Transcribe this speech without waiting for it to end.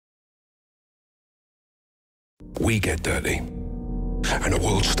We get dirty, and the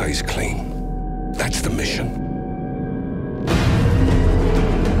world stays clean. That's the mission.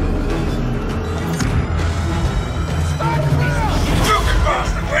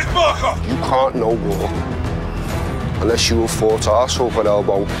 You can't know war unless you have fought arse over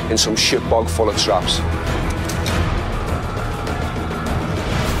elbow in some shitbog full of traps.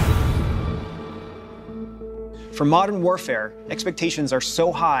 For Modern Warfare, expectations are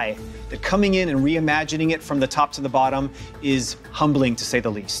so high that coming in and reimagining it from the top to the bottom is humbling, to say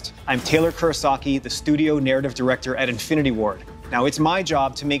the least. I'm Taylor Kurosaki, the studio narrative director at Infinity Ward. Now, it's my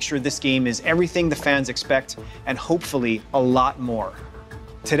job to make sure this game is everything the fans expect, and hopefully a lot more.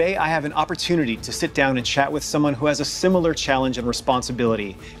 Today, I have an opportunity to sit down and chat with someone who has a similar challenge and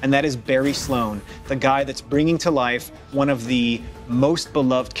responsibility, and that is Barry Sloane, the guy that's bringing to life one of the most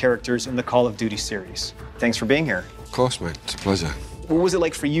beloved characters in the Call of Duty series. Thanks for being here. Of course, mate. It's a pleasure. What was it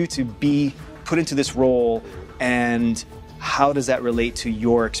like for you to be put into this role, and how does that relate to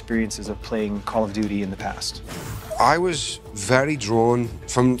your experiences of playing Call of Duty in the past? I was very drawn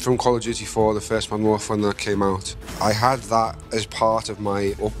from Call of Duty 4, the first Modern Warfare when that came out. I had that as part of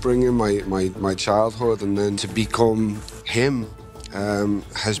my upbringing, my childhood, and then to become him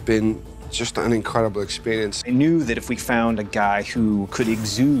has been just an incredible experience. I knew that if we found a guy who could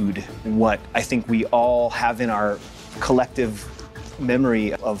exude what I think we all have in our collective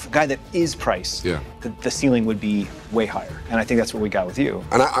memory of a guy that is Price, yeah, the ceiling would be way higher. And I think that's what we got with you.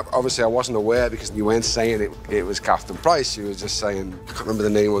 And obviously I wasn't aware, because you weren't saying it was Captain Price. You were just saying, I can't remember the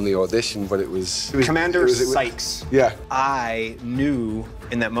name on the audition, but it was Commander Sykes. Yeah. I knew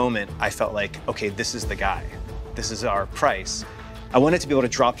in that moment, I felt like, okay, this is the guy. This is our Price. I wanted to be able to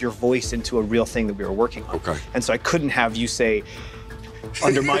drop your voice into a real thing that we were working on. Okay. And so I couldn't have you say,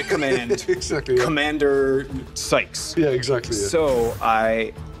 under my command, exactly, yeah. Commander Sykes. Yeah, exactly. Yeah. So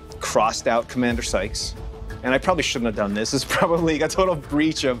I crossed out Commander Sykes, and I probably shouldn't have done this. It's probably a total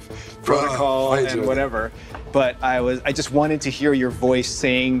breach of protocol and whatever. But I just wanted to hear your voice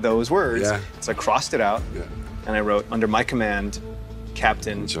saying those words. Yeah. So I crossed it out, yeah, and I wrote, under my command,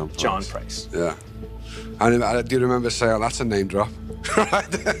 Captain John Price. Yeah. And I do remember saying, oh, that's a name drop. Right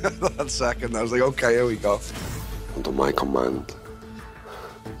there, that second. I was like, okay, here we go. Under my command,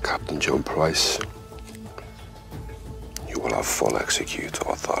 Captain John Price, you will have full executor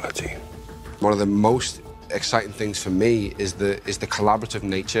authority. One of the most exciting things for me is the collaborative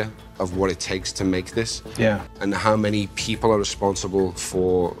nature of what it takes to make this. Yeah. And how many people are responsible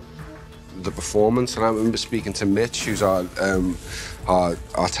for the performance. And I remember speaking to Mitch, who's our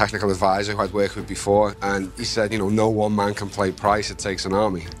technical advisor who I'd worked with before, and he said, you know, no one man can play Price, it takes an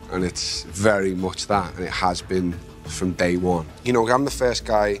army. And it's very much that, and it has been from day one. You know, I'm the first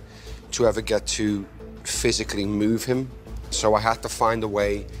guy to ever get to physically move him, so I had to find a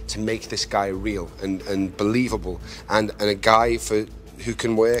way to make this guy real and believable, and a guy who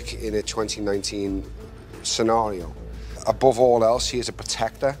can work in a 2019 scenario. Above all else, he is a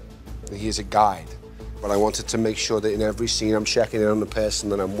protector, and he is a guide. But I wanted to make sure that in every scene I'm checking in on the person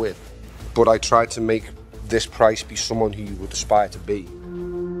that I'm with. But I tried to make this Price be someone who you would aspire to be.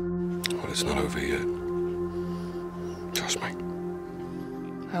 Well, it's not over yet. Trust me.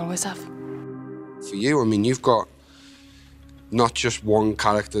 I always have. For you, I mean, you've got not just one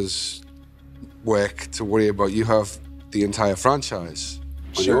character's work to worry about. You have the entire franchise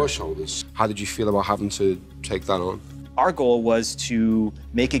on your shoulders. How did you feel about having to take that on? Our goal was to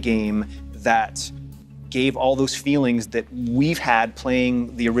make a game that gave all those feelings that we've had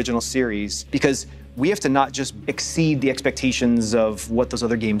playing the original series, because we have to not just exceed the expectations of what those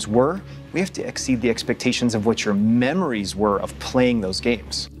other games were, we have to exceed the expectations of what your memories were of playing those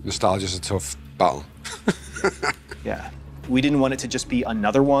games. Nostalgia's a tough battle. Yeah. We didn't want it to just be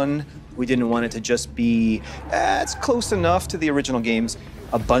another one. We didn't want it to just be, it's close enough to the original games.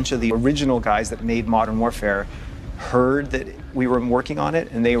 A bunch of the original guys that made Modern Warfare heard that we were working on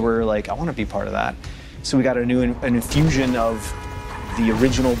it, and they were like, I want to be part of that. So we got an infusion of the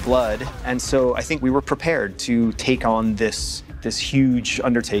original blood, and so I think we were prepared to take on this huge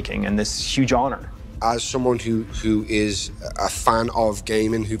undertaking and this huge honor. As someone who is a fan of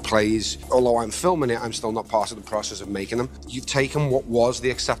gaming, who plays, although I'm filming it, I'm still not part of the process of making them. You've taken what was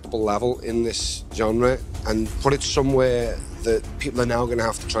the acceptable level in this genre and put it somewhere that people are now going to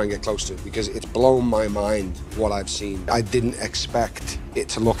have to try and get close to, because it's blown my mind what I've seen. I didn't expect it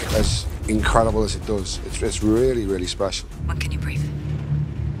to look as incredible as it does. It's really, really special. When can you breathe?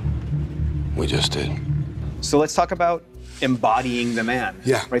 We just did. So let's talk about embodying the man,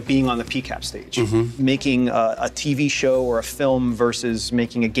 yeah, right? Being on the PCAP stage, making a TV show or a film versus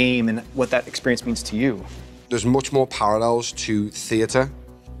making a game, and what that experience means to you. There's much more parallels to theatre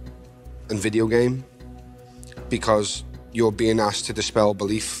and video game because you're being asked to dispel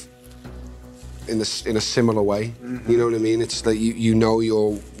belief in a similar way. You know what I mean? It's that you know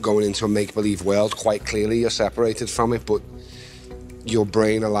you're going into a make-believe world quite clearly. You're separated from it, but your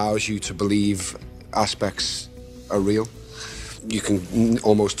brain allows you to believe aspects are real. You can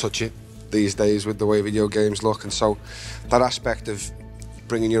almost touch it these days with the way video games look, and so that aspect of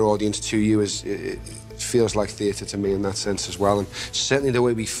bringing your audience to you it feels like theatre to me in that sense as well, and certainly the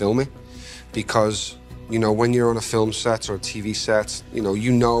way we film it, because you know when you're on a film set or a TV set, you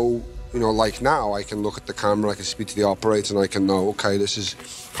know, like now I can look at the camera, I can speak to the operator, and I can know, okay, this is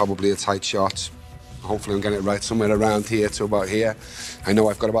probably a tight shot. Hopefully I'm getting it right somewhere around here to about here. I know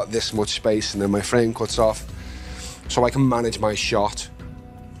I've got about this much space, and then my frame cuts off, so I can manage my shot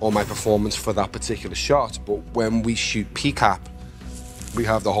or my performance for that particular shot. But when we shoot PCAP, we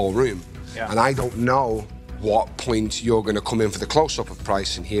have the whole room. Yeah. And I don't know what point you're going to come in for the close-up of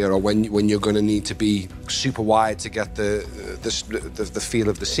pricing here, or when you're going to need to be super wide to get the feel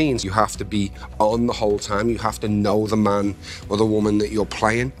of the scenes. You have to be on the whole time. You have to know the man or the woman that you're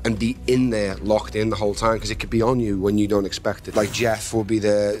playing and be in there, locked in the whole time, because it could be on you when you don't expect it. Like Jeff will be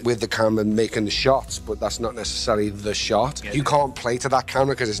there with the camera making the shots, but that's not necessarily the shot. Yeah. You can't play to that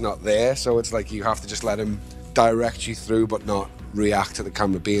camera because it's not there, so it's like you have to just let him direct you through, but not react to the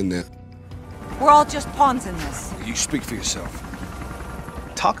camera being there. We're all just pawns in this. You speak for yourself.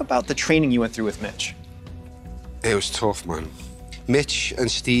 Talk about the training you went through with Mitch. It was tough, man. Mitch and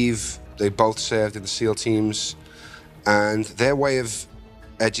Steve, they both served in the SEAL teams, and their way of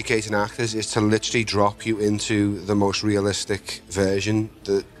educating actors is to literally drop you into the most realistic version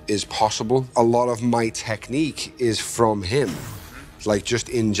that is possible. A lot of my technique is from him. Like, just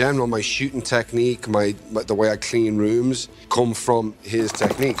in general, my shooting technique, the way I clean rooms, come from his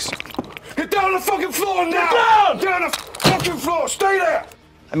techniques. Get down on the fucking floor now! Get down! Get on the fucking floor! Stay there!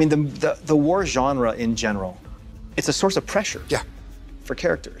 I mean, the war genre in general, it's a source of pressure. Yeah. For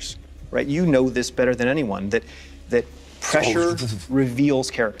characters, right? You know this better than anyone, that pressure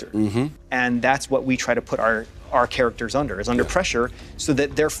reveals character. Mm-hmm. And that's what we try to put our characters under, is under pressure, so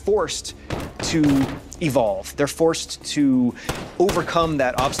that they're forced to evolve. They're forced to overcome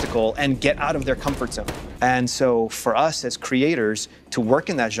that obstacle and get out of their comfort zone. And so for us as creators to work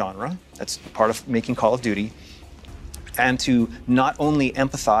in that genre, that's part of making Call of Duty, and to not only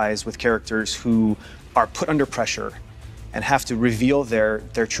empathize with characters who are put under pressure and have to reveal their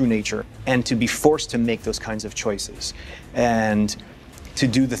true nature, and to be forced to make those kinds of choices, and to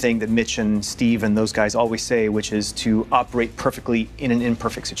do the thing that Mitch and Steve and those guys always say, which is to operate perfectly in an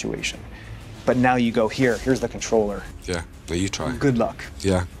imperfect situation. But now you go, here's the controller. Yeah, now you try. Good luck.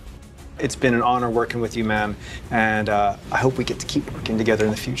 Yeah. It's been an honor working with you, man, and I hope we get to keep working together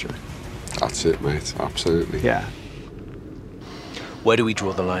in the future. That's it, mate, absolutely. Yeah. Where do we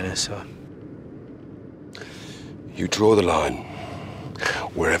draw the line, sir? You draw the line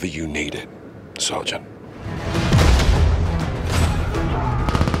wherever you need it, Sergeant.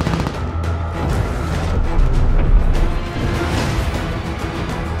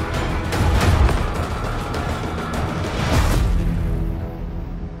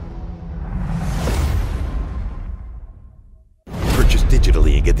 Purchase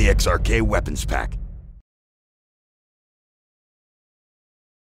digitally and get the XRK Weapons Pack.